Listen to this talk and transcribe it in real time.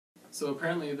So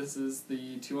apparently this is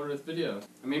the 200th video.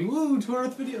 I mean, woo,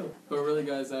 200th video! But really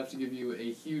guys, I have to give you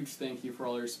a huge thank you for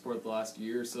all your support the last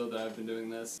year or so that I've been doing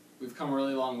this. We've come a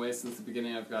really long way since the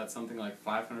beginning. I've got something like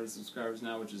 500 subscribers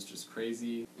now, which is just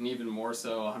crazy. And even more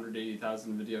so,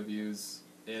 180,000 video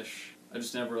views-ish. I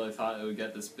just never really thought it would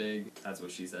get this big. That's what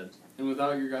she said. And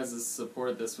without your guys'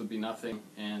 support, this would be nothing.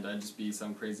 And I'd just be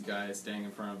some crazy guy standing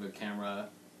in front of a camera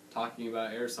talking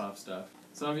about airsoft stuff.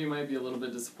 Some of you might be a little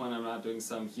bit disappointed I'm not doing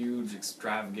some huge,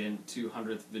 extravagant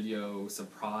 200th video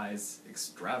surprise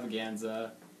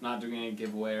extravaganza. Not doing any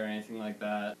giveaway or anything like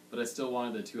that. But I still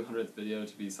wanted the 200th video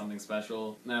to be something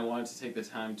special. And I wanted to take the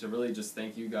time to really just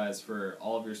thank you guys for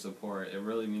all of your support. It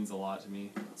really means a lot to me.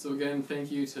 So again,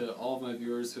 thank you to all of my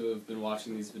viewers who have been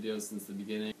watching these videos since the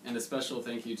beginning. And a special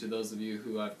thank you to those of you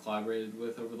who I've collaborated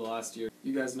with over the last year.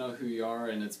 You guys know who you are,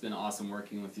 and it's been awesome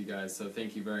working with you guys, so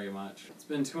thank you very much. It's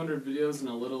been 200 videos in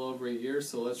a little over a year,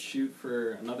 so let's shoot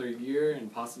for another year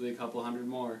and possibly a couple hundred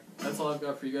more. That's all I've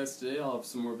got for you guys today. I'll have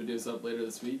some more videos up later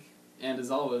this week. And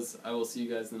as always, I will see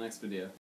you guys in the next video.